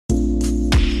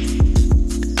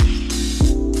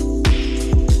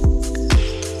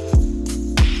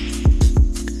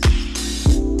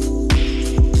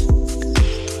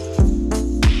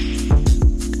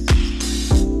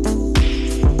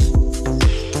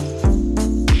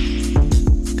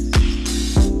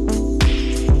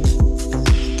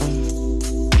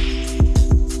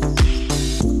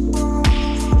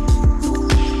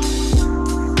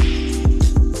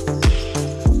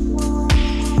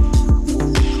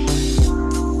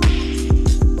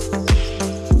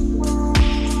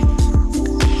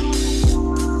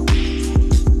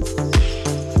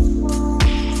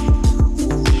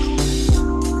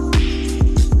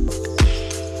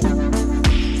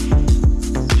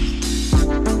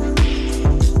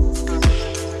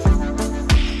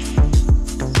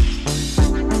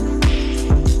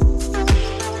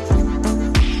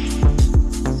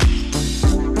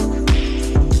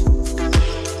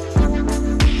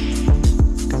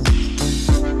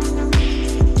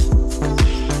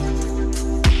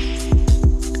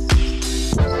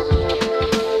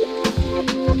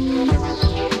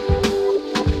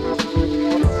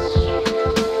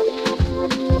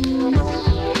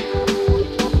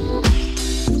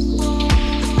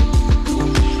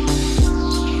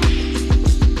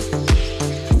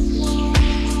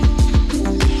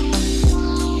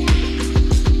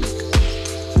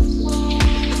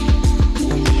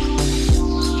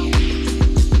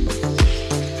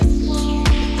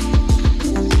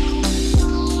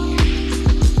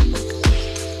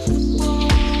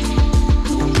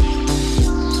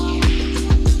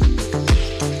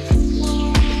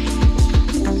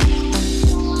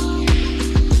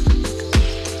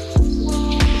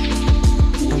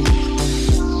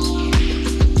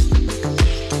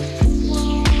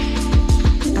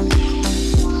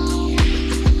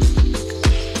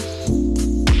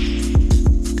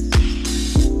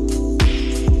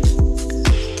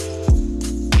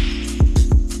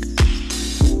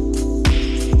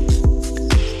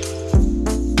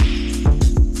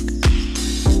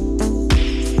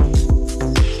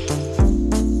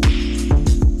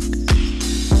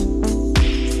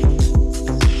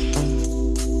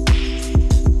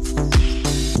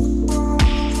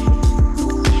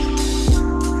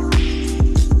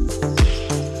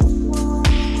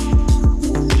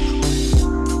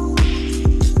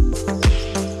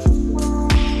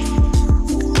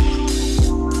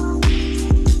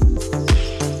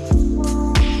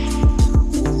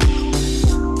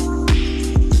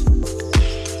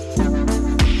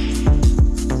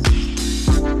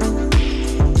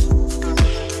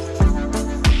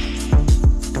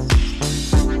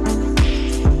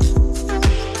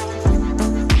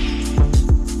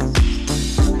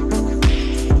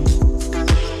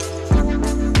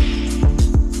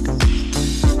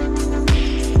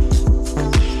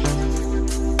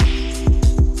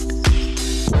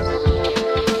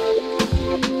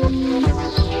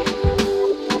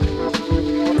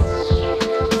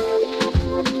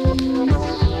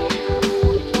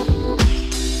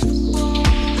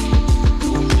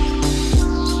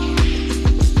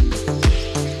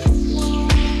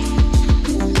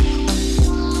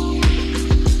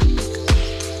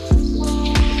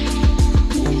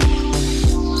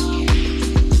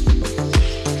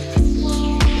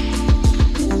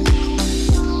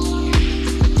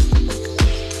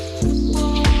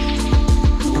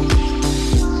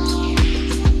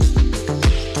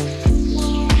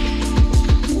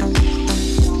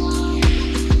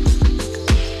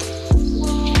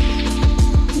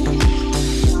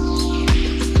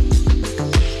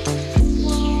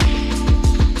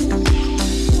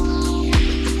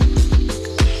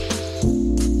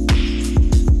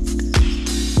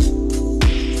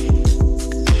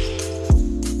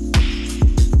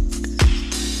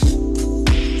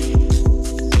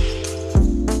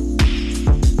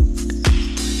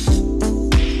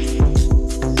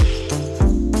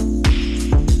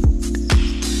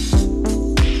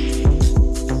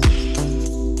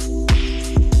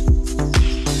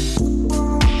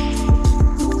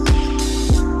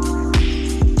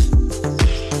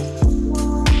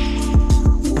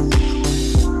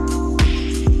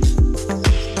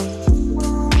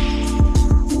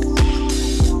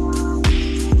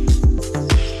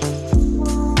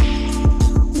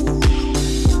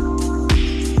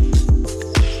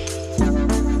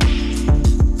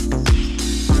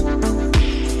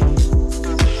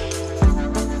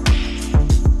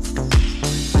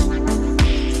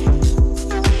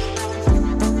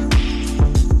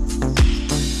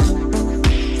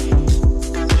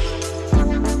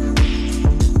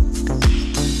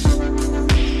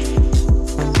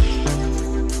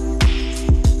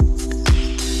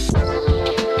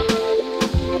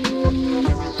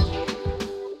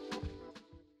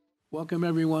Welcome,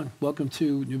 everyone. Welcome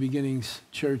to New Beginnings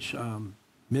Church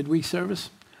midweek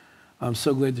service. I'm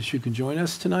so glad that you can join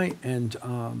us tonight. And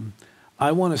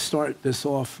I want to start this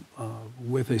off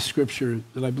with a scripture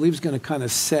that I believe is going to kind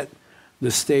of set the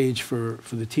stage for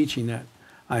the teaching that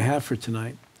I have for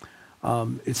tonight.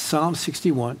 It's Psalm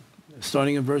 61,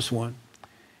 starting in verse 1.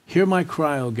 Hear my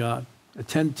cry, O God.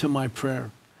 Attend to my prayer.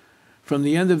 From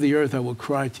the end of the earth I will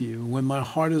cry to you. When my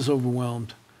heart is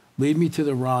overwhelmed, lead me to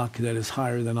the rock that is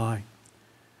higher than I.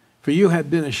 For you have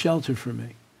been a shelter for me,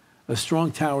 a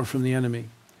strong tower from the enemy.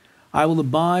 I will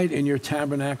abide in your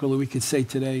tabernacle, or we could say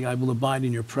today, I will abide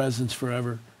in your presence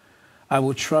forever. I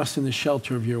will trust in the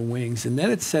shelter of your wings. And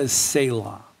then it says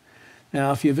Selah.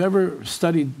 Now, if you've ever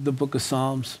studied the book of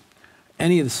Psalms,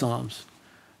 any of the Psalms,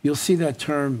 you'll see that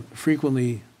term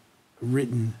frequently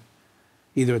written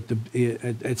either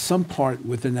at some part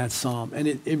within that psalm. And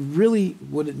it really,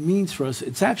 what it means for us,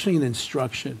 it's actually an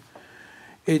instruction.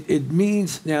 It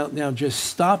means, now just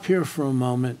stop here for a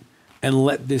moment and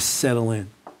let this settle in.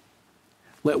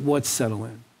 Let what settle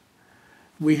in?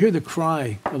 We hear the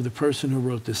cry of the person who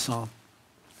wrote this psalm.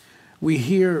 We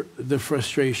hear the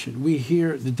frustration. We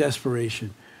hear the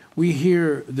desperation. We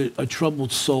hear a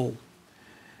troubled soul.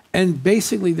 And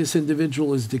basically this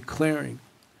individual is declaring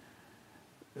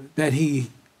that he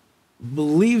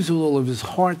believes with all of his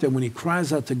heart that when he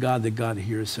cries out to God, that God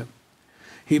hears him.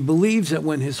 He believes that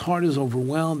when his heart is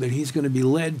overwhelmed, that he's going to be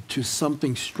led to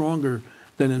something stronger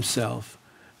than himself.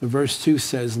 Verse 2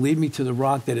 says, lead me to the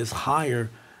rock that is higher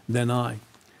than I.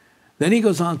 Then he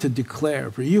goes on to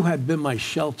declare, for you have been my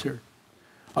shelter,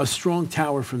 a strong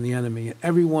tower from the enemy.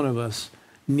 Every one of us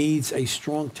needs a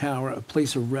strong tower, a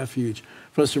place of refuge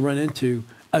for us to run into,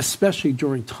 especially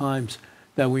during times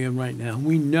that we are in right now.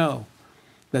 We know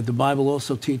that the Bible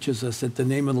also teaches us that the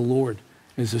name of the Lord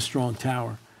is a strong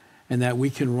tower and that we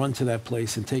can run to that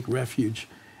place and take refuge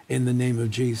in the name of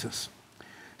Jesus.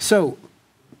 So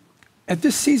at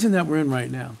this season that we're in right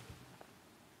now,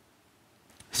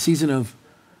 season of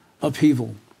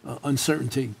upheaval,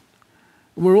 uncertainty,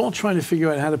 we're all trying to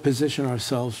figure out how to position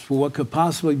ourselves for what could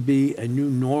possibly be a new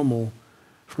normal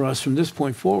for us from this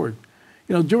point forward.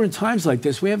 You know, during times like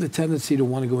this, we have the tendency to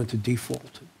want to go into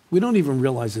default. We don't even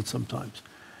realize it sometimes,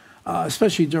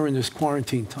 especially during this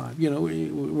quarantine time. You know,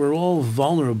 we're all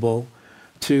vulnerable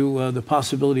to the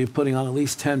possibility of putting on at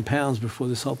least 10 pounds before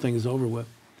this whole thing is over with.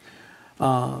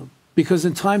 Because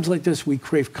in times like this, we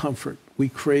crave comfort. We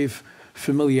crave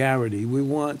familiarity. We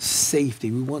want safety.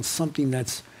 We want something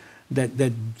that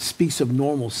speaks of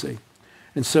normalcy.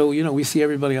 And so, you know, we see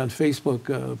everybody on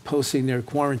Facebook posting their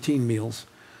quarantine meals.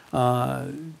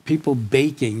 People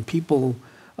baking, people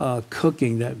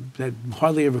cooking that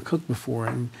hardly ever cooked before.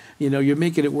 And, you know, you're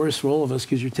making it worse for all of us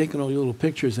because you're taking all your little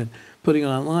pictures and putting it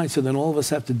online. So then all of us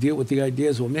have to deal with the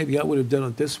ideas, well, maybe I would have done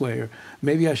it this way, or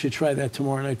maybe I should try that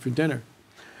tomorrow night for dinner.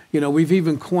 You know, we've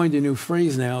even coined a new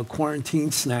phrase now,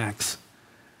 quarantine snacks.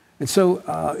 And so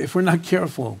if we're not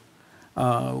careful,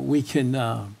 we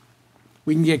can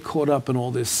get caught up in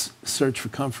all this search for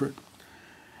comfort.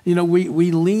 You know,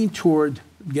 we lean toward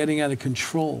getting out of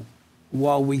control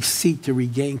while we seek to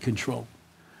regain control.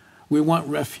 We want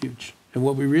refuge, and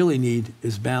what we really need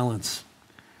is balance.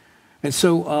 And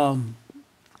so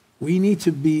we need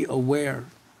to be aware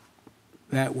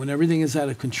that when everything is out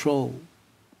of control,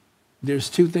 there's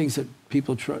two things that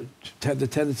people have the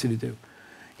tendency to do.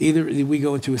 Either we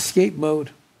go into escape mode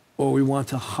or we want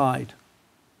to hide.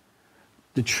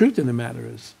 The truth of the matter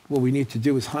is, what we need to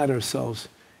do is hide ourselves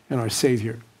in our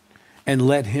Savior and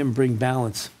let him bring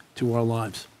balance to our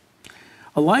lives.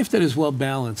 A life that is well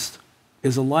balanced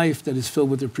is a life that is filled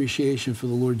with appreciation for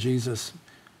the Lord Jesus,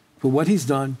 for what he's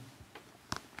done,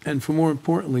 and for more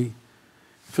importantly,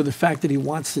 for the fact that he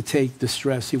wants to take the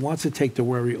stress, he wants to take the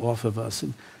worry off of us.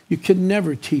 And you can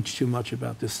never teach too much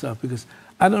about this stuff, because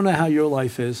I don't know how your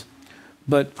life is,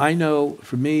 but I know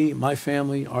for me, my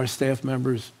family, our staff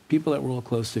members, people that we're all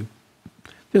close to,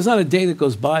 there's not a day that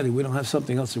goes by that we don't have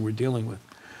something else that we're dealing with.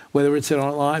 Whether it's in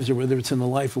our lives, or whether it's in the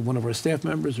life of one of our staff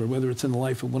members, or whether it's in the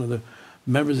life of one of the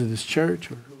members of this church,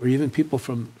 or even people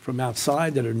from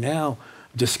outside that are now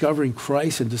discovering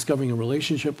Christ and discovering a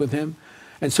relationship with him.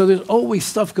 And so there's always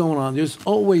stuff going on. There's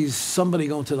always somebody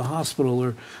going to the hospital,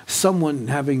 or someone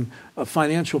having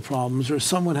financial problems, or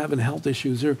someone having health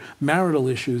issues, or marital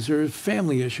issues, or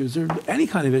family issues, or any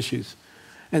kind of issues.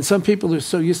 And some people are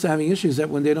so used to having issues that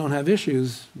when they don't have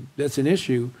issues, that's an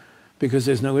issue because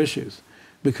there's no issues.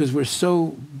 Because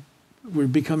we're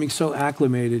becoming so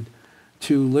acclimated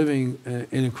to living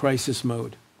in a crisis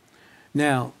mode.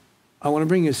 Now, I want to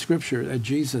bring you a scripture that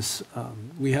Jesus,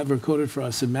 we have recorded for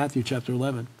us in Matthew chapter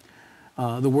 11.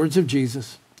 The words of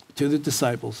Jesus to the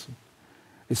disciples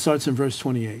It starts in verse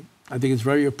 28. I think it's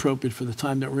very appropriate for the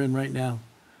time that we're in right now.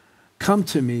 Come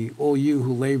to me, all you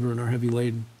who labor and are heavy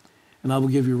laden, and I will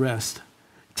give you rest.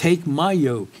 Take my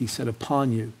yoke, he said,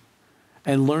 upon you,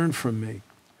 and learn from me.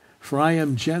 For I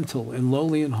am gentle and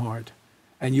lowly in heart,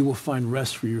 and you will find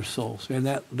rest for your souls. And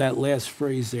that last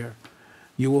phrase there,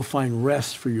 you will find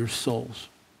rest for your souls.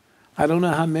 I don't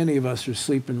know how many of us are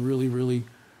sleeping really, really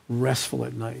restful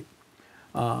at night.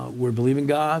 We're believing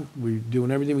God. We're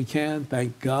doing everything we can.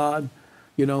 Thank God.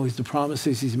 You know, the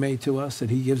promises he's made to us, that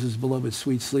he gives his beloved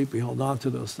sweet sleep. We hold on to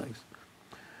those things.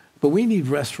 But we need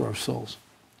rest for our souls.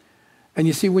 And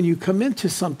you see, when you come into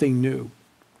something new,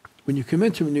 when you come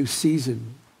into a new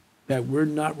season that we're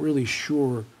not really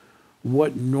sure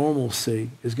what normalcy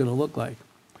is going to look like,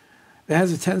 it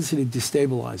has a tendency to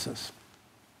destabilize us.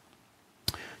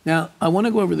 Now, I want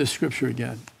to go over the scripture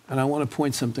again, and I want to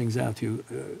point some things out to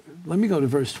you. Let me go to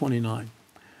verse 29.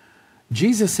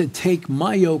 Jesus said, take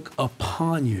my yoke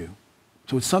upon you.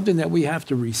 So it's something that we have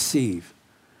to receive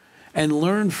and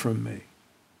learn from me,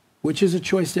 which is a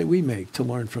choice that we make to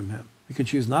learn from him. We could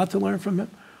choose not to learn from him,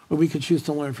 or we could choose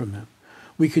to learn from him.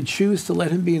 We could choose to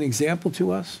let him be an example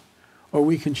to us, or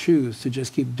we can choose to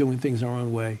just keep doing things our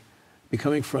own way,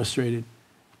 becoming frustrated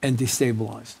and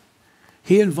destabilized.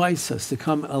 He invites us to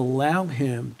come allow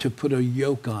him to put a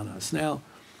yoke on us. Now,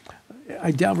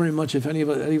 I doubt very much if any of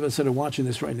us that are watching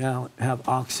this right now have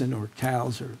oxen or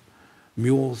cows or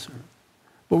mules.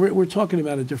 But we're talking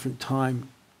about a different time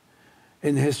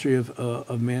in the history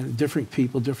of man, different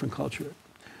people, different culture.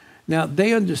 Now,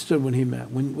 they understood when he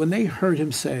meant. When they heard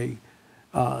him say,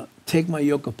 take my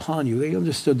yoke upon you, they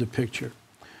understood the picture.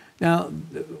 Now,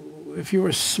 if you're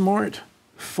a smart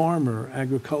farmer,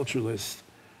 agriculturalist,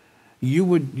 you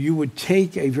would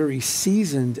take a very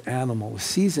seasoned animal, a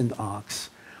seasoned ox,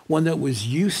 one that was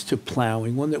used to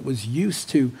plowing, one that was used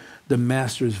to the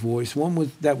master's voice,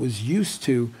 that was used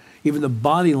to even the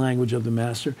body language of the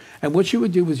master. And what you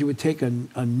would do was you would take a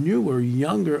newer,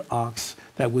 younger ox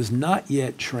that was not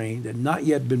yet trained and not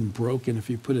yet been broken, if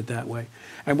you put it that way.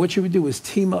 And what you would do is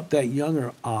team up that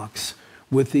younger ox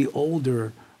with the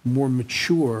older, more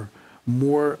mature,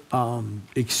 more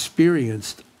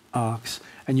experienced ox,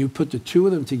 and you put the two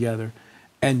of them together,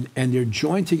 and they're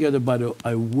joined together by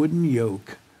a wooden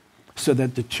yoke, so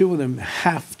that the two of them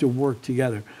have to work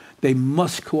together. They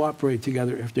must cooperate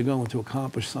together if they're going to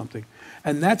accomplish something.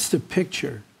 And that's the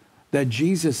picture that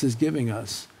Jesus is giving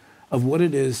us of what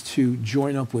it is to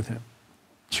join up with him,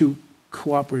 to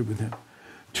cooperate with him,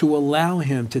 to allow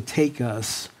him to take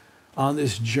us on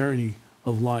this journey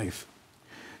of life.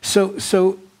 So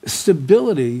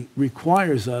stability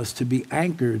requires us to be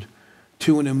anchored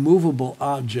to an immovable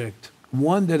object,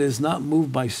 one that is not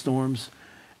moved by storms,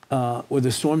 or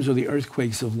the storms or the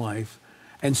earthquakes of life.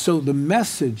 And so the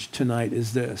message tonight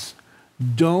is this: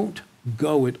 don't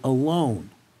go it alone.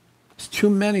 Too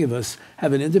many of us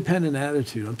have an independent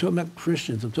attitude. I'm talking about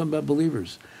Christians. I'm talking about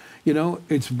believers. You know,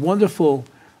 it's wonderful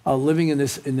living in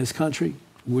this country.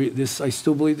 I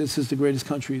still believe this is the greatest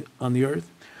country on the earth.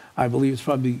 I believe it's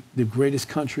probably the greatest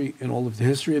country in all of the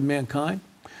history of mankind.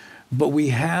 But we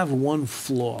have one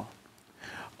flaw.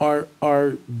 Our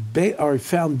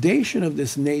foundation of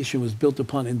this nation was built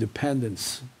upon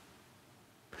independence.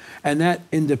 And that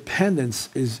independence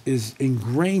is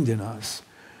ingrained in us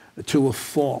to a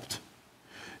fault.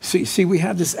 See, we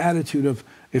have this attitude of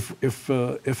if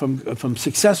I'm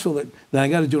successful, then I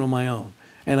got to do it on my own,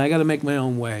 and I got to make my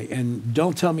own way. And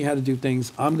don't tell me how to do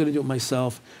things. I'm going to do it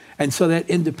myself. And so that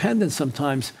independence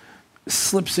sometimes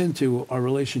slips into our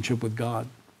relationship with God.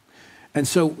 And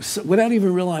so without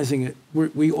even realizing it,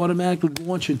 we automatically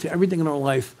launch into everything in our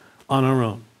life on our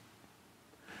own.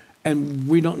 And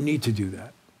we don't need to do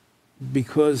that,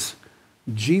 because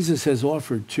Jesus has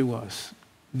offered to us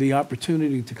the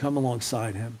opportunity to come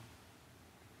alongside him,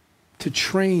 to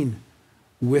train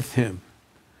with him,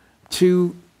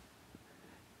 to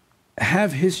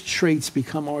have his traits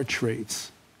become our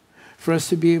traits, for us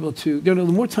to be able to, the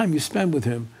more time you spend with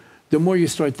him, the more you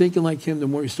start thinking like him, the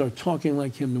more you start talking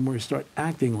like him, the more you start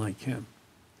acting like him.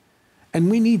 And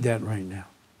we need that right now.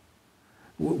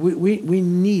 We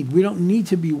don't need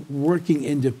to be working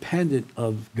independent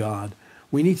of God.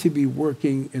 We need to be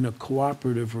working in a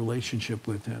cooperative relationship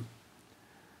with him.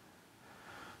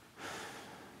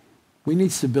 We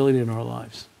need stability in our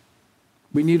lives.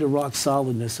 We need a rock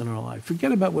solidness in our life.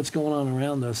 Forget about what's going on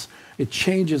around us. It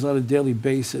changes on a daily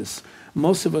basis.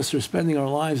 Most of us are spending our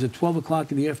lives at 12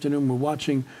 o'clock in the afternoon. We're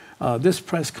watching this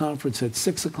press conference at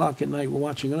 6 o'clock at night. We're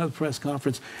watching another press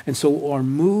conference. And so our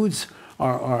moods,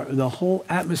 the whole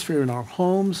atmosphere in our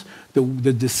homes,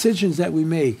 the decisions that we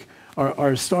make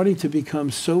are starting to become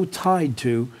so tied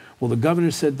to Well, the governor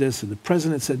said this, and the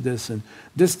president said this, and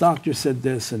this doctor said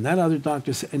this, and that other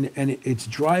doctor said, and it's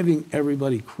driving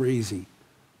everybody crazy.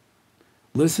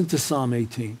 Listen to Psalm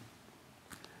 18.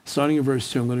 Starting in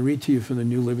verse 2, I'm going to read to you from the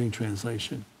New Living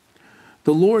Translation.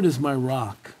 The Lord is my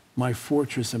rock, my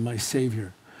fortress, and my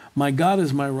Savior. My God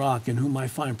is my rock in whom I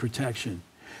find protection.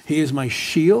 He is my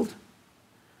shield,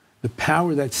 the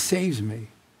power that saves me,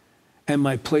 and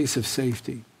my place of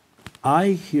safety. I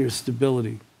hear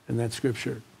stability in that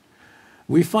scripture.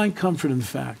 We find comfort in the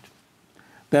fact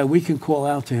that we can call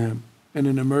out to him in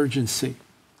an emergency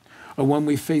or when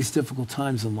we face difficult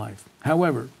times in life.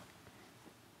 However,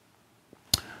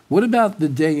 what about the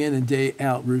day in and day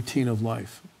out routine of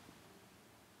life?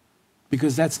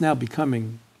 Because that's now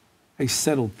becoming a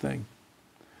settled thing.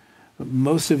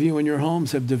 Most of you in your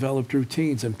homes have developed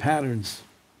routines and patterns.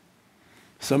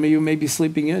 Some of you may be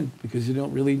sleeping in because you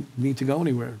don't really need to go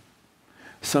anywhere.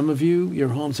 Some of you, your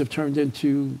homes have turned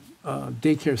into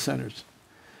daycare centers,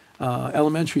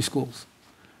 elementary schools.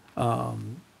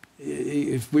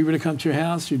 If we were to come to your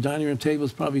house, your dining room table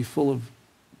is probably full of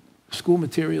school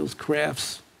materials,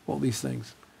 crafts, all these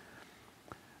things.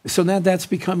 So now that's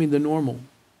becoming the normal.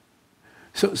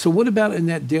 So what about in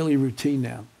that daily routine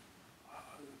now?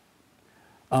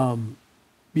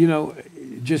 You know,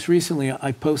 just recently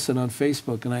I posted on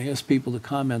Facebook and I asked people to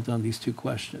comment on these two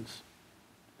questions.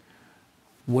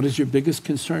 What is your biggest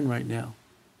concern right now?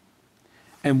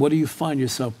 And what do you find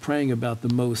yourself praying about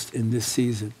the most in this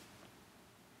season?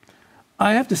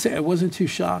 I have to say I wasn't too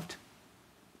shocked.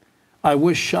 I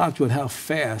was shocked with how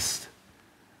fast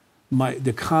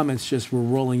the comments just were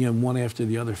rolling in one after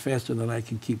the other, faster than I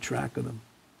can keep track of them.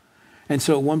 And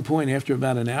so at one point, after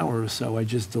about an hour or so, I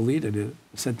just deleted it.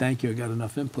 I said, thank you, I got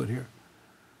enough input here.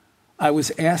 I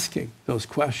was asking those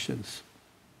questions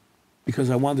because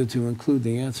I wanted to include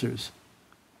the answers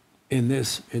in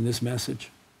this message.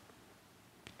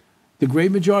 The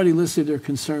great majority listed their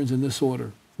concerns in this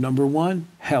order. Number one,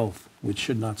 health, which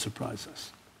should not surprise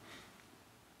us.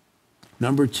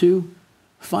 Number two,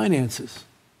 finances,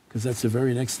 because that's the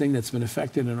very next thing that's been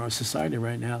affected in our society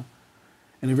right now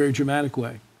in a very dramatic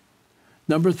way.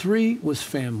 Number three was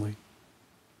family.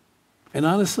 And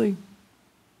honestly,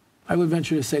 I would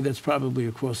venture to say that's probably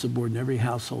across the board in every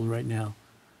household right now,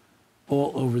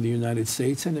 all over the United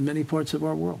States and in many parts of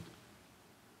our world.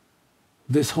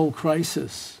 This whole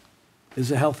crisis is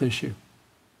a health issue.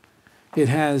 It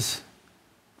has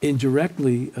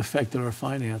indirectly affected our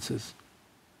finances.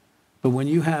 But when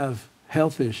you have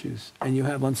health issues and you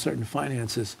have uncertain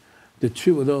finances, the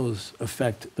two of those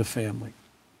affect the family.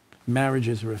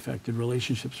 Marriages are affected,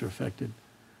 relationships are affected,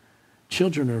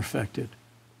 children are affected.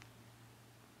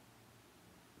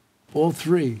 All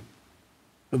three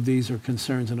of these are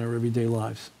concerns in our everyday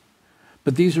lives.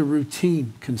 But these are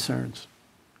routine concerns.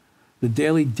 The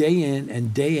daily, day in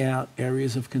and day out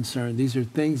areas of concern, these are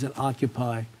things that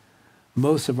occupy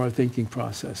most of our thinking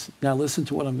process. Now listen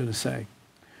to what I'm going to say.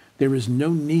 There is no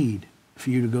need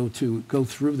for you to go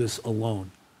through this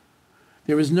alone.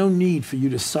 There is no need for you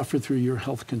to suffer through your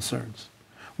health concerns,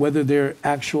 whether they're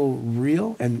actual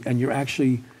real and you're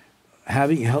actually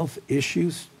having health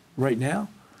issues right now,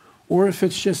 or if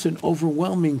it's just an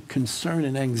overwhelming concern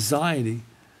and anxiety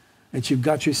that you've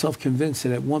got yourself convinced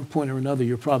that at one point or another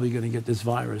you're probably going to get this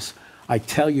virus. I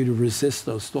tell you to resist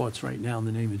those thoughts right now in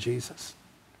the name of Jesus.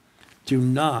 Do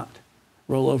not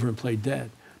roll over and play dead.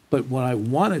 But what I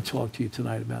want to talk to you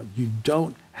tonight about, you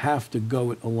don't have to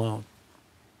go it alone.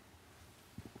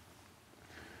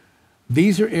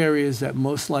 These are areas that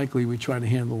most likely we try to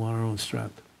handle on our own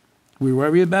strength. We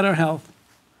worry about our health.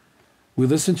 We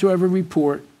listen to every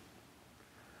report.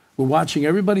 We're watching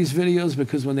everybody's videos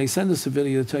because when they send us a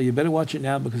video, they tell you better watch it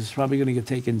now because it's probably going to get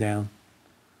taken down.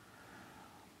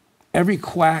 Every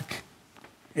quack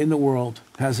in the world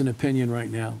has an opinion right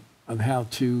now of how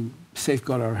to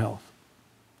safeguard our health.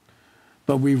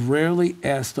 But we rarely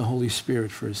ask the Holy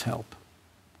Spirit for his help.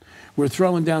 We're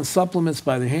throwing down supplements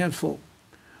by the handful.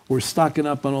 We're stocking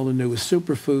up on all the newest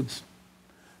superfoods.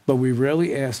 But we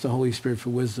rarely ask the Holy Spirit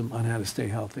for wisdom on how to stay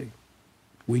healthy.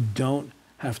 We don't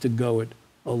have to go it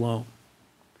alone.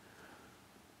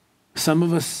 Some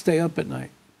of us stay up at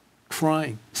night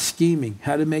crying, scheming,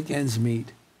 how to make ends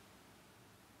meet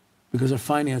because our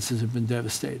finances have been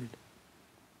devastated.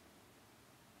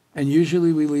 And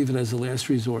usually we leave it as a last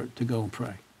resort to go and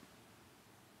pray.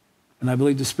 And I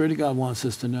believe the Spirit of God wants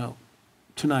us to know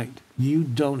tonight, you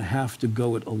don't have to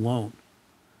go it alone.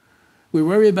 We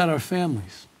worry about our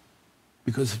families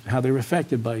because of how they're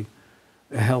affected by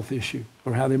a health issue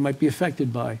or how they might be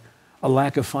affected by a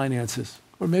lack of finances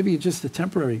or maybe just a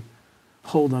temporary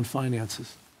hold on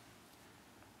finances.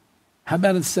 How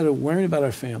about instead of worrying about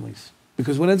our families?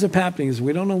 Because what ends up happening is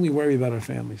we don't only worry about our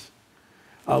families.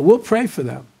 We'll pray for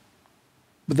them.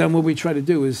 But then what we try to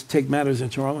do is take matters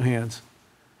into our own hands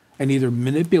and either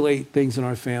manipulate things in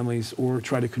our families or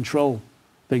try to control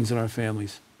things in our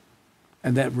families.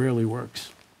 And that rarely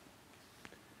works.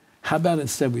 How about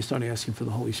instead we start asking for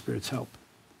the Holy Spirit's help?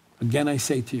 Again, I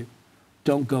say to you,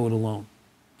 don't go it alone.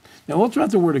 Now, all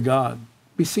throughout the Word of God,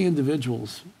 we see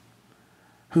individuals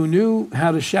who knew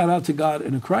how to shout out to God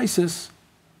in a crisis,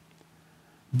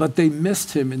 but they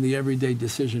missed him in the everyday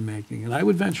decision making. And I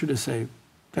would venture to say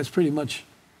that's pretty much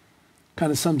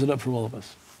kind of sums it up for all of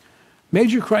us.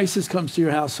 Major crisis comes to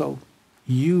your household.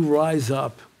 You rise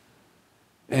up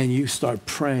and you start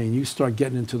praying. You start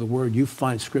getting into the Word. You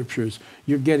find scriptures.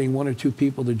 You're getting one or two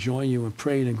people to join you and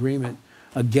pray in agreement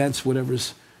against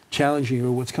whatever's challenging you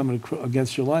or what's coming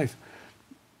against your life.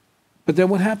 But then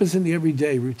what happens in the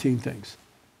everyday routine things?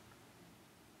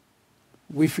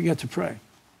 We forget to pray.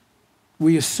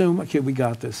 We assume, okay, we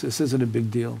got this. This isn't a big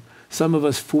deal. Some of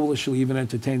us foolishly even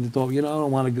entertain the thought, I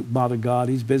don't want to bother God.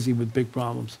 He's busy with big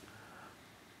problems.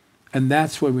 And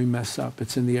that's where we mess up.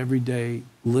 It's in the everyday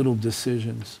little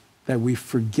decisions that we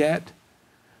forget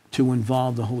to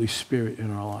involve the Holy Spirit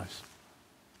in our lives.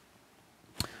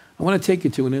 I want to take you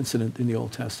to an incident in the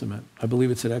Old Testament. I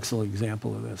believe it's an excellent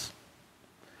example of this.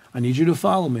 I need you to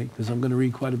follow me because I'm going to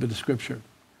read quite a bit of scripture.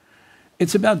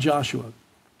 It's about Joshua.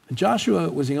 Joshua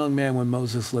was a young man when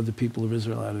Moses led the people of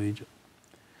Israel out of Egypt.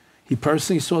 He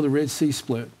personally saw the Red Sea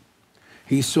split.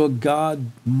 He saw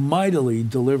God mightily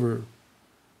deliver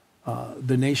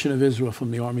the nation of Israel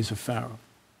from the armies of Pharaoh.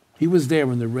 He was there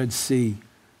when the Red Sea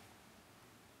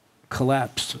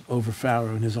collapsed over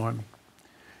Pharaoh and his army.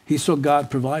 He saw God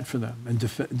provide for them and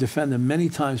defend them many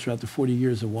times throughout the 40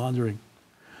 years of wandering.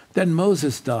 Then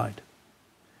Moses died,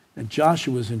 and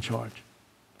Joshua was in charge.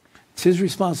 It's his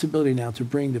responsibility now to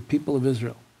bring the people of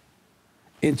Israel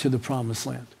into the promised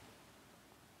land.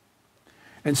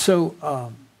 And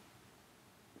so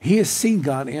he has seen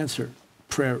God answer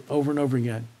prayer over and over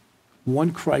again,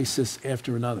 one crisis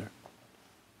after another.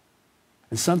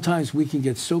 And sometimes we can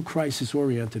get so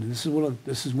crisis-oriented, and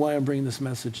this is why I'm bringing this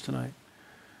message tonight.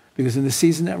 Because in the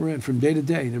season that we're in, from day to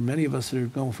day, there are many of us that are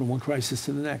going from one crisis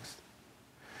to the next.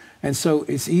 And so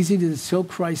it's easy to be so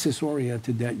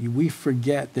crisis-oriented that we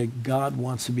forget that God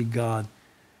wants to be God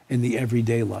in the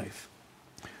everyday life.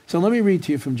 So let me read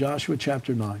to you from Joshua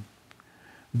chapter 9.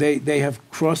 They have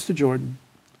crossed the Jordan.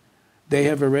 They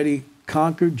have already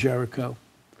conquered Jericho.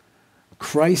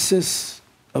 Crisis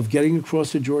of getting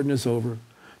across the Jordan is over.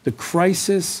 The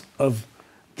crisis of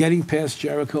getting past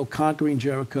Jericho, conquering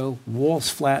Jericho, walls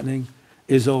flattening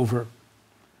is over.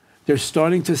 They're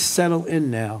starting to settle in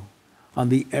now on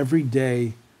the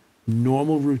everyday,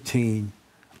 normal routine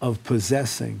of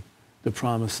possessing the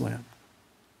promised land.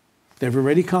 They've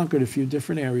already conquered a few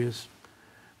different areas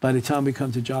by the time we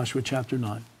come to Joshua chapter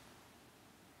 9.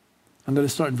 I'm going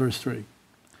to start in verse 3.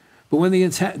 But when the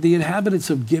inhabitants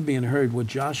of Gibeon heard what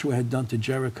Joshua had done to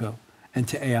Jericho and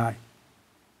to Ai,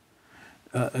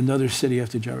 another city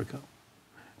after Jericho,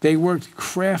 they worked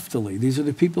craftily, these are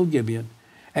the people of Gibeon,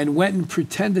 and went and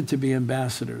pretended to be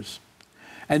ambassadors.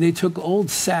 And they took old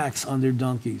sacks on their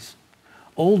donkeys,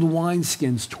 old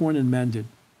wineskins torn and mended,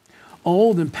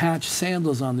 old and patched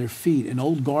sandals on their feet, and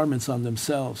old garments on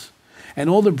themselves. And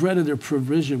all the bread of their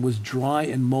provision was dry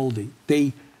and moldy.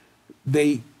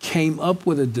 They came up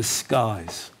with a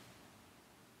disguise.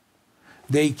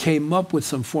 They came up with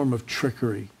some form of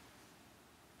trickery.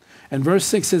 And verse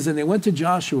 6 says, and they went to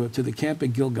Joshua to the camp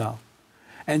at Gilgal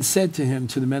and said to him,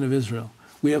 to the men of Israel,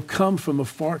 we have come from a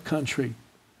far country.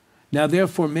 Now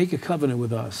therefore make a covenant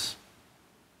with us.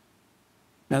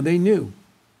 Now they knew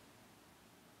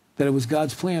that it was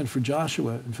God's plan for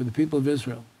Joshua and for the people of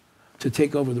Israel to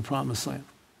take over the promised land.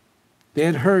 They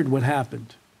had heard what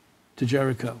happened to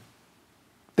Jericho.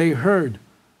 They heard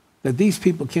that these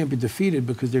people can't be defeated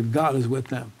because their God is with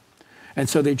them. And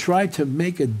so they tried to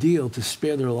make a deal to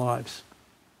spare their lives.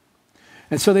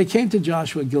 And so they came to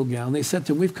Joshua at Gilgal, and they said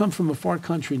to him, we've come from a far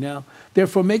country now.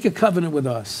 Therefore, make a covenant with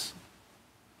us.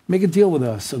 Make a deal with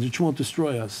us so that you won't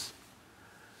destroy us.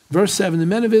 Verse 7, the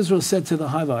men of Israel said to the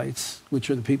Hivites, which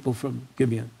are the people from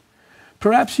Gibeon,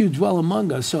 perhaps you dwell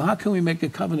among us, so how can we make a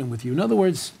covenant with you? In other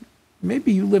words,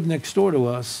 maybe you live next door to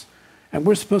us, and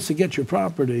we're supposed to get your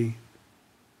property.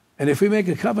 And if we make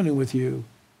a covenant with you,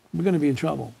 we're going to be in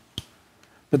trouble.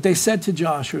 But they said to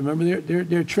Joshua, remember,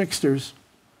 they're tricksters.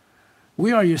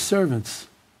 We are your servants.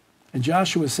 And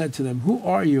Joshua said to them, who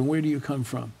are you and where do you come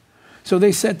from? So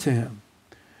they said to him,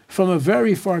 from a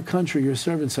very far country your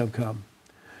servants have come.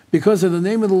 Because of the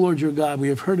name of the Lord your God, we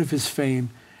have heard of his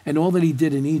fame and all that he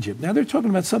did in Egypt. Now they're talking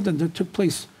about something that took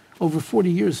place over 40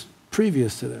 years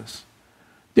previous to this.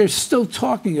 They're still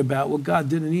talking about what God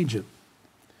did in Egypt.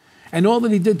 And all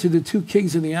that he did to the two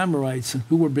kings of the Amorites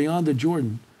who were beyond the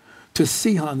Jordan, to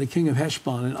Sihon, the king of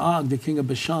Heshbon, and Og, the king of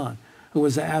Bashan, who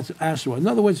was Ashtaroth. In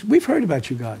other words, we've heard about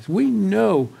you guys. We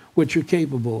know what you're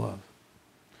capable of.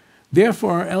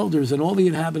 Therefore, our elders and all the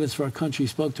inhabitants of our country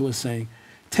spoke to us, saying,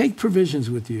 take provisions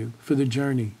with you for the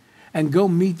journey, and go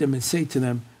meet them and say to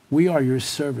them, we are your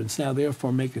servants. Now,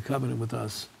 therefore, make a covenant with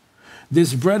us.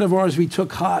 This bread of ours we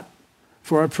took hot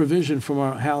for our provision from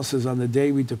our houses on the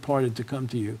day we departed to come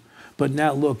to you. But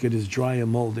now, look, it is dry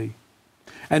and moldy.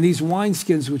 And these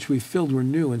wineskins which we filled were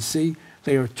new, and see,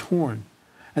 they are torn.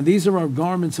 And these are our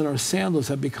garments, and our sandals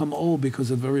have become old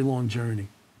because of a very long journey.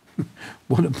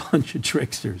 What a bunch of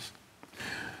tricksters.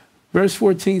 Verse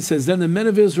 14 says, then the men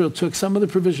of Israel took some of the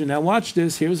provision. Now watch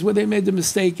this. Here's where they made the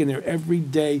mistake in their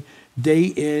everyday, day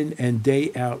in and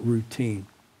day out routine.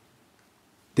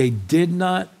 They did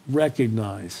not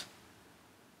recognize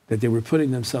that they were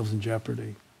putting themselves in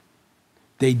jeopardy.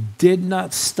 They did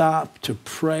not stop to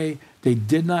pray. They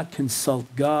did not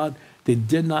consult God. They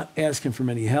did not ask him for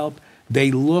any help.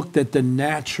 They looked at the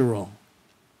natural.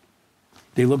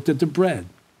 They looked at the bread.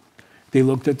 They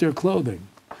looked at their clothing.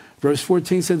 Verse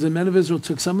 14 says, the men of Israel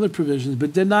took some of the provisions,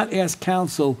 but did not ask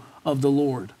counsel of the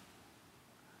Lord.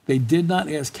 They did not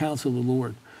ask counsel of the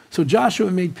Lord. So Joshua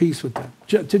made peace with them.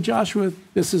 To Joshua,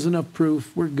 this is enough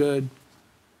proof. We're good.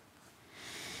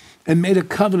 And made a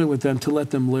covenant with them to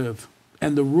let them live.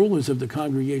 And the rulers of the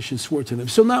congregation swore to them.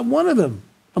 So not one of them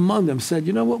among them said,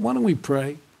 you know what, why don't we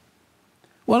pray?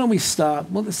 Why don't we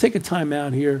stop? Well, let's take a time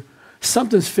out here.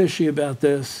 Something's fishy about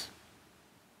this.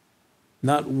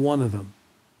 Not one of them.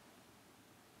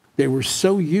 They were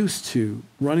so used to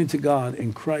running to God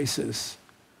in crisis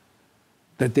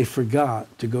that they forgot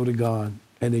to go to God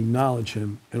and acknowledge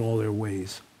him in all their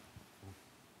ways.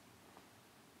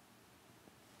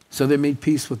 So they made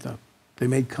peace with them. They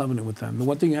made covenant with them. The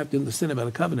one thing you have to understand about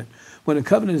a covenant, when a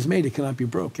covenant is made, it cannot be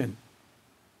broken.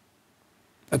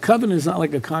 A covenant is not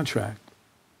like a contract.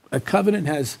 A covenant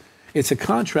it's a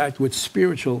contract with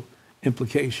spiritual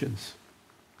implications.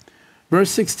 Verse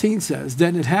 16 says,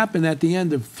 then it happened at the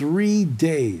end of 3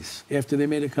 days after they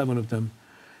made a covenant with them,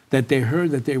 that they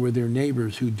heard that they were their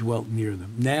neighbors who dwelt near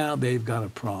them. Now they've got a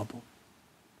problem.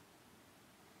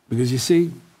 Because you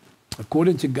see,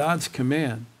 according to God's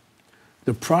command,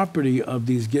 the property of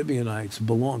these Gibeonites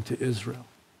belonged to Israel.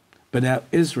 But now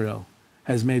Israel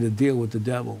has made a deal with the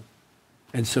devil.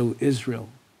 And so Israel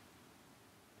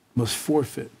must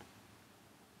forfeit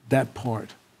that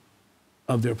part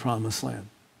of their promised land.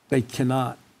 They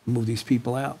cannot move these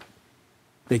people out.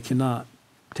 They cannot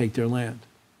take their land.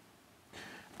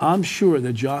 I'm sure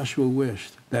that Joshua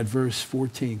wished that verse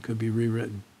 14 could be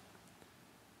rewritten.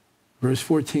 Verse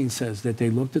 14 says that they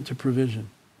looked at the provision,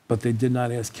 but they did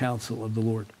not ask counsel of the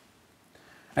Lord.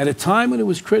 At a time when it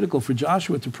was critical for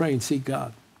Joshua to pray and seek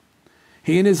God,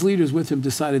 he and his leaders with him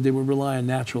decided they would rely on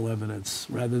natural evidence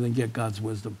rather than get God's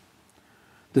wisdom.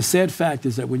 The sad fact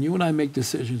is that when you and I make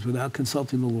decisions without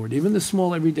consulting the Lord, even the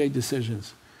small everyday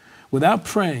decisions, without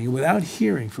praying, without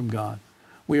hearing from God,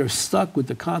 we are stuck with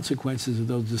the consequences of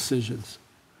those decisions.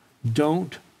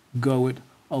 Don't go it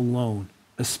alone,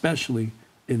 especially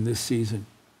in this season.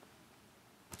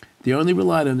 They only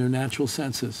relied on their natural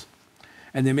senses,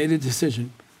 and they made a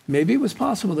decision. Maybe it was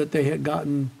possible that they had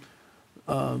gotten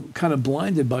kind of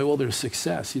blinded by all their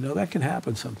success. You know, that can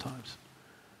happen sometimes.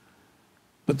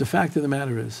 But the fact of the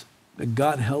matter is that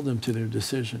God held them to their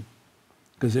decision,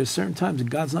 because there's certain times that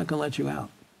God's not going to let you out.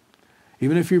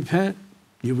 Even if you repent,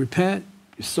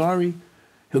 you're sorry,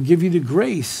 he'll give you the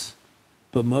grace,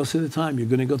 but most of the time you're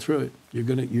going to go through it. You're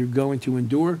going to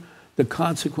endure the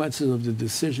consequences of the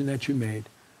decision that you made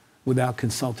without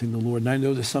consulting the Lord. And I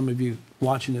know there's some of you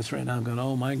watching this right now going,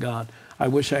 oh my God, I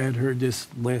wish I had heard this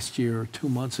last year or 2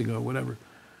 months ago, or whatever.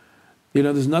 You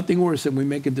know, there's nothing worse than we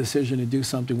make a decision to do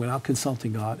something without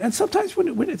consulting God. And sometimes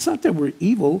when it's not that we're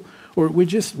evil, or we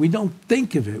don't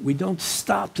think of it. We don't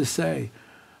stop to say,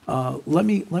 let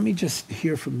me just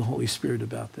hear from the Holy Spirit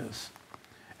about this.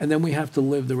 And then we have to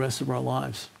live the rest of our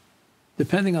lives,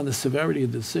 depending on the severity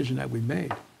of the decision that we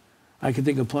made. I can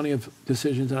think of plenty of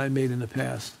decisions that I made in the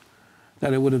past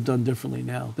that I would have done differently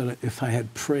now, that if I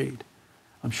had prayed,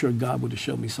 I'm sure God would have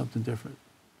shown me something different.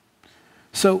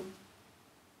 So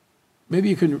maybe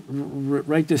you can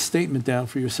write this statement down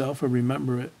for yourself or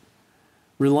remember it.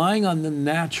 Relying on the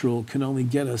natural can only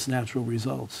get us natural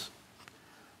results.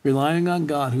 Relying on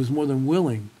God, who's more than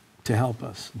willing to help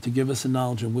us, and to give us the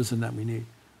knowledge and wisdom that we need,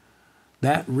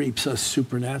 that reaps us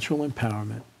supernatural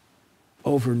empowerment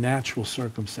over natural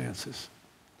circumstances.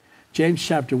 James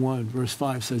chapter 1, verse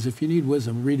 5 says, if you need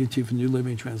wisdom, I'll read it to you from the New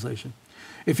Living Translation.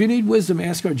 If you need wisdom,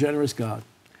 ask our generous God,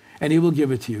 and he will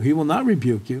give it to you. He will not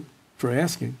rebuke you for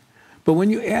asking, but when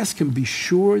you ask him, be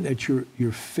sure that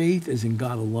your faith is in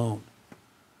God alone.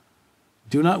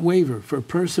 Do not waver, for a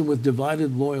person with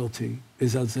divided loyalty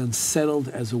is as unsettled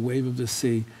as a wave of the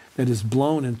sea that is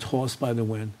blown and tossed by the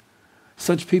wind.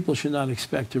 Such people should not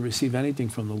expect to receive anything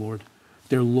from the Lord.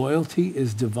 Their loyalty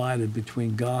is divided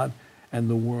between God and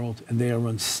the world, and they are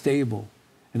unstable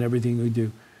in everything they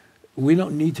do. We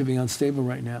don't need to be unstable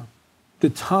right now. The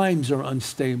times are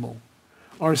unstable.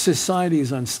 Our society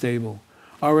is unstable.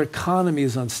 Our economy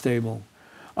is unstable.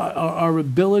 Our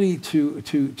ability to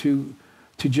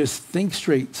just think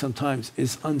straight sometimes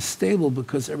is unstable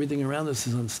because everything around us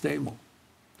is unstable.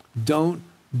 Don't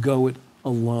go it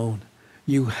alone.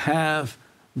 You have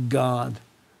God.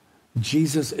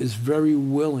 Jesus is very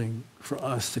willing for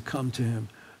us to come to him,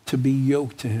 to be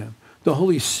yoked to him. The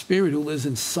Holy Spirit who lives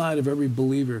inside of every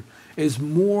believer is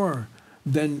more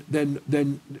than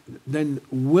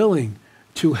willing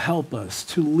to help us,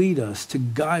 to lead us, to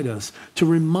guide us, to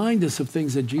remind us of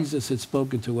things that Jesus had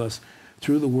spoken to us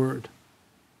through the Word.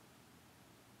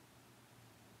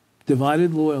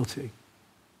 Divided loyalty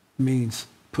means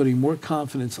putting more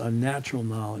confidence on natural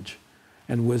knowledge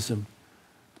and wisdom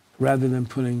rather than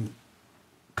putting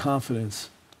confidence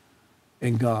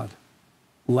in God.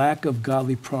 Lack of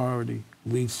godly priority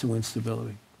leads to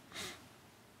instability.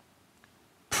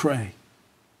 Pray.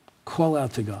 Call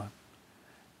out to God.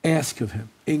 Ask of him.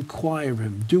 Inquire of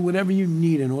him. Do whatever you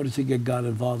need in order to get God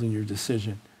involved in your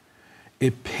decision.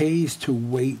 It pays to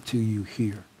wait till you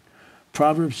hear.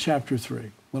 Proverbs chapter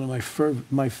 3, one of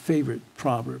my favorite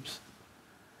Proverbs,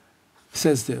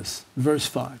 says this, verse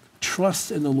 5,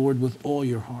 trust in the Lord with all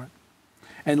your heart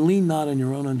and lean not on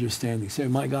your own understanding. Say,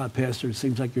 my God, Pastor, it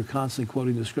seems like you're constantly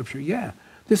quoting the scripture. Yeah,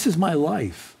 this is my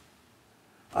life.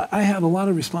 I have a lot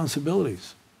of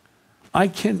responsibilities. I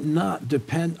cannot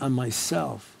depend on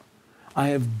myself. I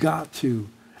have got to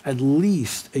at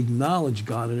least acknowledge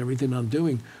God in everything I'm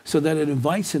doing so that it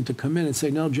invites him to come in and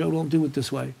say, no, Joe, don't do it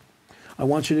this way. I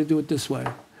want you to do it this way.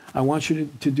 I want you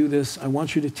to do this. I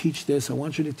want you to teach this. I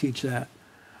want you to teach that.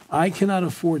 I cannot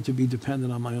afford to be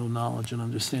dependent on my own knowledge and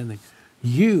understanding.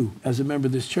 You, as a member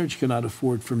of this church, cannot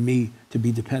afford for me to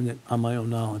be dependent on my own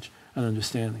knowledge and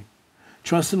understanding.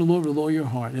 Trust in the Lord with all your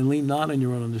heart and lean not on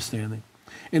your own understanding.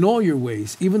 In all your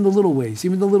ways, even the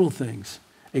little things,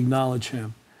 acknowledge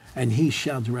him, and he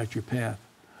shall direct your path.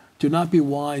 Do not be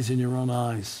wise in your own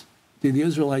eyes. The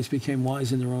Israelites became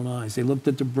wise in their own eyes. They looked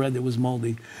at the bread that was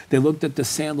moldy. They looked at the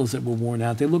sandals that were worn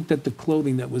out. They looked at the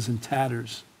clothing that was in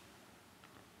tatters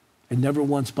and never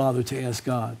once bothered to ask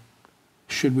God,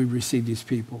 should we receive these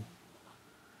people?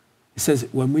 It says,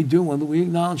 when we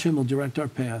acknowledge him, he'll direct our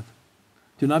path.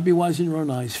 Do not be wise in your own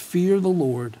eyes. Fear the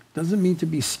Lord. Doesn't mean to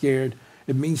be scared.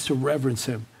 It means to reverence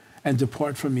him and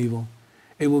depart from evil.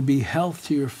 It will be health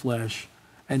to your flesh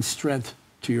and strength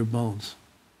to your bones.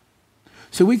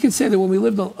 So we can say that when we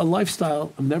live a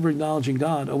lifestyle of never acknowledging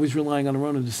God, always relying on our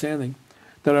own understanding,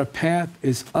 that our path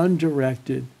is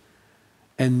undirected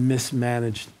and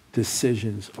mismanaged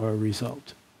decisions are a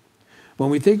result. When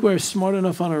we think we're smart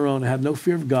enough on our own and have no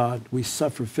fear of God, we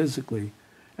suffer physically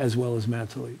as well as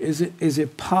mentally. Is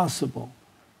it possible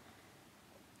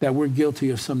that we're guilty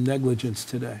of some negligence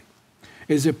today?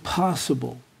 Is it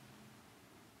possible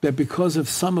that because of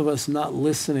some of us not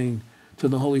listening to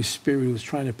the Holy Spirit who was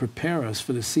trying to prepare us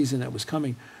for the season that was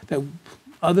coming, that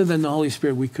other than the Holy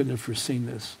Spirit, we couldn't have foreseen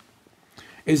this?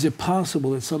 Is it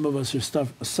possible that some of us are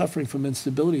suffering from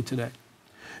instability today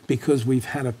because we've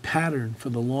had a pattern for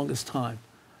the longest time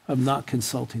of not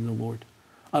consulting the Lord,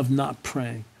 of not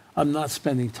praying, of not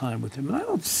spending time with him? And I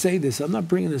don't say this, I'm not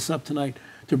bringing this up tonight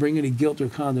to bring any guilt or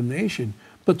condemnation,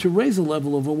 but to raise a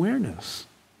level of awareness.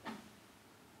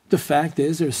 The fact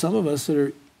is, there's some of us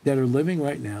that are living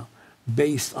right now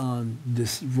based on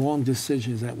this wrong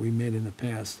decisions that we made in the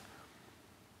past.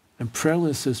 And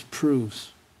prayerlessness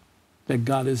proves that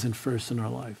God isn't first in our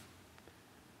life.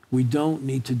 We don't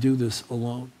need to do this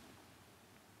alone.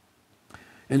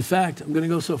 In fact, I'm going to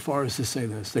go so far as to say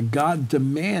this, that God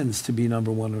demands to be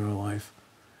number one in our life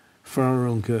for our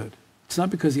own good. It's not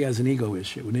because he has an ego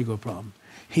issue, an ego problem.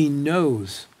 He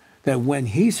knows that when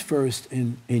he's first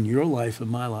in your life and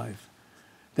my life,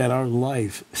 that our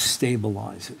life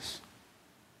stabilizes.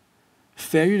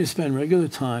 Failure to spend regular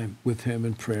time with him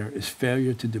in prayer is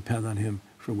failure to depend on him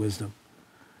for wisdom.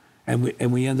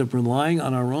 And we end up relying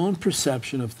on our own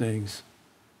perception of things,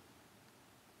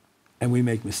 and we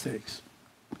make mistakes.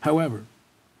 However,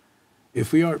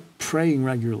 if we are praying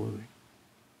regularly,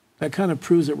 That kind of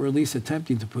proves that we're at least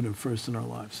attempting to put him first in our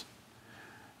lives.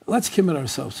 Let's commit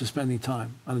ourselves to spending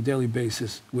time on a daily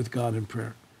basis with God in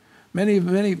prayer.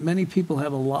 Many people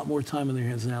have a lot more time on their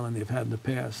hands now than they've had in the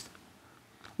past.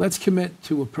 Let's commit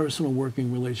to a personal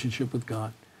working relationship with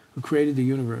God, who created the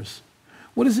universe.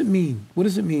 What does it mean? What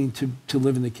does it mean to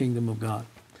live in the kingdom of God?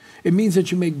 It means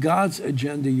that you make God's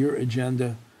agenda your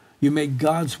agenda. You make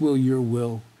God's will your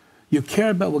will. You care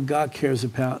about what God cares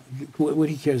about, what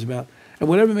he cares about. And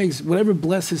whatever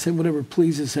blesses him, whatever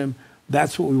pleases him,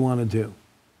 that's what we want to do.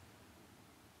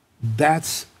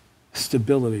 That's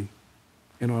stability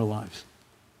in our lives.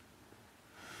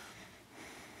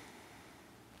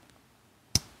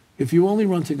 If you only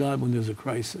run to God when there's a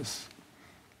crisis,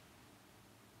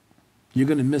 you're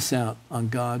going to miss out on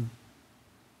God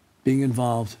being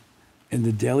involved in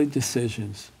the daily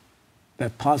decisions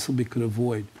that possibly could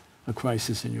avoid a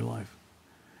crisis in your life.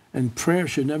 And prayer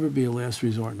should never be a last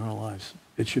resort in our lives.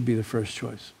 It should be the first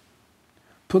choice.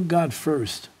 Put God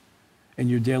first in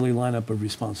your daily lineup of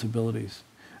responsibilities.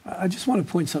 I just want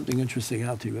to point something interesting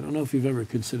out to you. I don't know if you've ever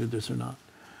considered this or not.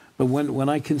 But when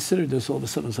I considered this, all of a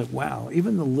sudden I was like, wow,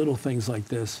 even the little things like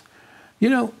this. You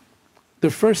know, the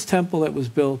first temple that was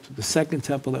built, the second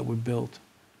temple that was built,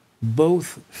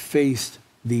 both faced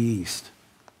the east.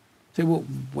 Say, well,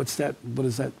 what's that? What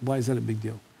is that? Why is that a big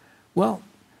deal? Well,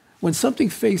 when something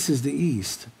faces the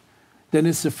east, then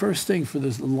it's the first thing for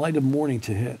the light of morning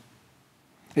to hit.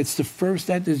 It's the first,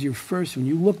 that is your first, when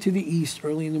you look to the east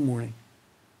early in the morning,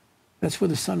 that's where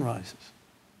the sun rises.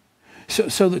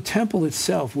 So the temple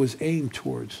itself was aimed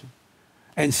towards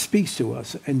and speaks to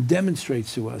us and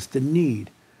demonstrates to us the need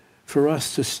for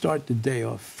us to start the day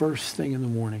off first thing in the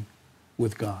morning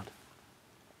with God.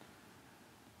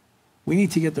 We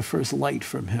need to get the first light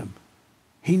from him.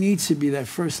 He needs to be that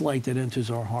first light that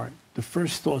enters our heart, the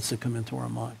first thoughts that come into our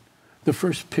mind, the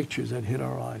first pictures that hit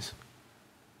our eyes.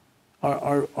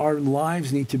 Our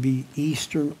lives need to be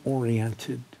Eastern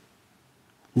oriented,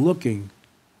 looking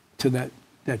to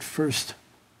that first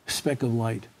speck of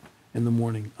light in the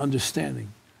morning, understanding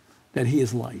that he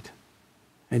is light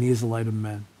and he is the light of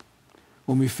men.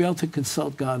 When we fail to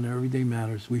consult God in our everyday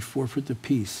matters, we forfeit the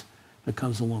peace that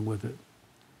comes along with it.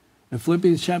 In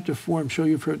Philippians chapter 4, I'm sure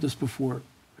you've heard this before.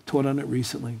 I taught on it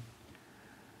recently.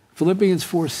 Philippians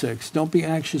 4:6, don't be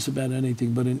anxious about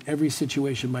anything, but in every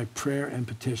situation by prayer and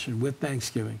petition with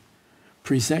thanksgiving,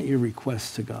 present your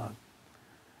requests to God.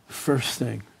 First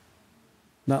thing,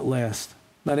 not last,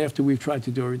 not after we've tried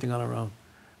to do everything on our own.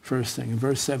 First thing. And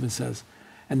verse 7 says,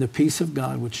 and the peace of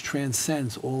God, which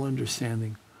transcends all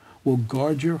understanding, will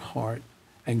guard your heart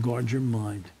and guard your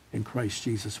mind in Christ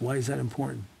Jesus. Why is that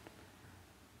important?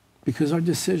 Because our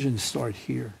decisions start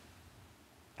here.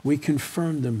 We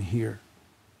confirm them here.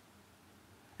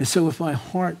 And so if my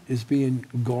heart is being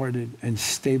guarded and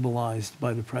stabilized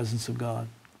by the presence of God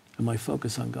and my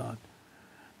focus on God,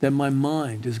 then my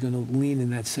mind is going to lean in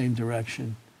that same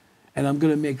direction. And I'm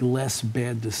going to make less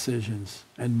bad decisions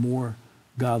and more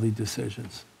godly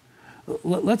decisions.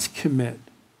 Let's commit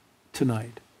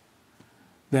tonight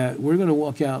that we're going to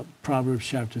walk out Proverbs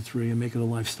chapter 3 and make it a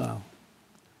lifestyle.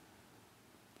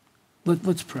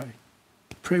 Let's pray.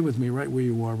 Pray with me right where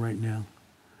you are right now.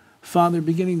 Father,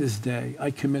 beginning this day,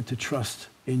 I commit to trust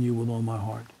in you with all my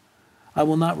heart. I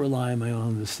will not rely on my own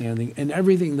understanding. In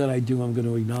everything that I do, I'm going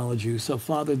to acknowledge you. So,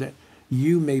 Father, that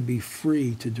you may be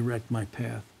free to direct my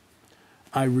path.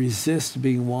 I resist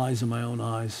being wise in my own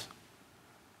eyes.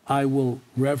 I will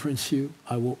reverence you.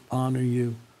 I will honor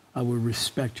you. I will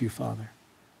respect you, Father.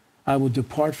 I will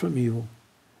depart from evil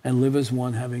and live as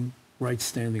one having right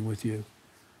standing with you.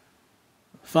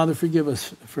 Father, forgive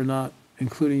us for not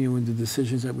including you in the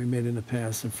decisions that we made in the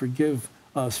past, and forgive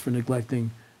us for neglecting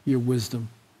your wisdom.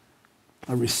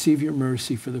 I receive your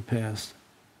mercy for the past,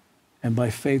 and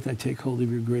by faith I take hold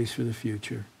of your grace for the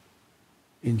future.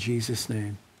 In Jesus'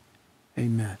 name,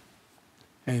 amen.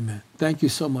 Amen. Thank you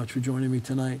so much for joining me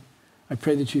tonight. I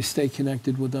pray that you stay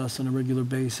connected with us on a regular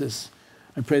basis.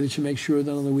 I pray that you make sure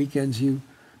that on the weekends you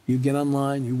get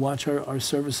online, you watch our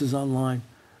services online.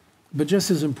 But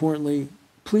just as importantly,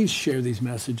 please share these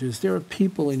messages. There are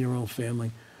people in your own family.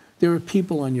 There are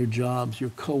people on your jobs, your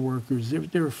coworkers.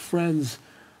 There are friends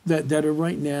that are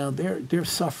right now, they're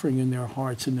suffering in their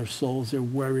hearts and their souls. They're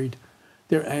worried.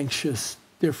 They're anxious.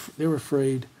 They're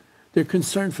afraid. They're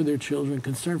concerned for their children,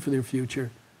 concerned for their future.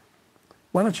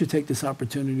 Why don't you take this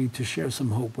opportunity to share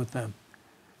some hope with them?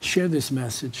 Share this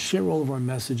message. Share all of our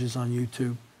messages on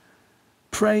YouTube.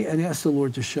 Pray and ask the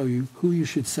Lord to show you who you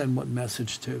should send what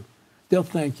message to. They'll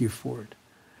thank you for it.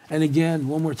 And again,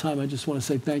 one more time, I just want to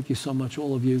say thank you so much,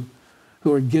 all of you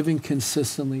who are giving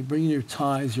consistently, bringing your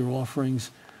tithes, your offerings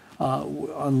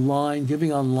online,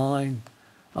 giving online.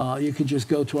 You can just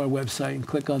go to our website and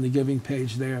click on the giving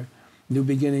page there,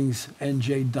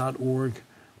 newbeginningsnj.org.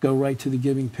 Go right to the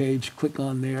giving page, click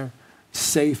on there.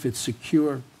 Safe, it's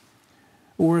secure.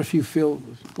 Or if you feel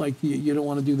like you don't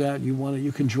want to do that,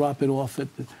 you can drop it off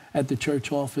at the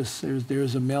church office.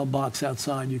 There's a mailbox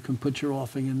outside. You can put your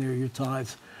offering in there, your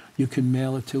tithes. You can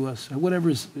mail it to us, whatever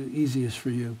is easiest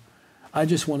for you. I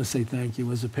just want to say thank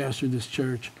you as a pastor of this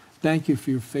church. Thank you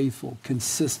for your faithful,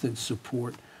 consistent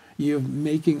support. You're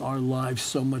making our lives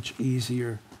so much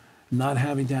easier, not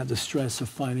having to have the stress of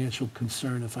financial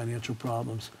concern and financial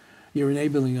problems. You're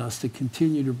enabling us to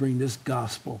continue to bring this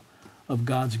gospel of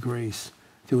God's grace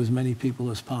to as many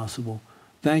people as possible.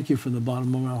 Thank you from the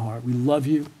bottom of our heart. We love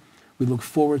you. We look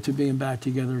forward to being back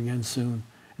together again soon.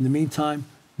 In the meantime,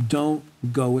 don't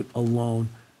go it alone.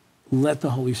 Let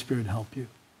the Holy Spirit help you.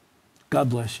 God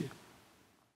bless you.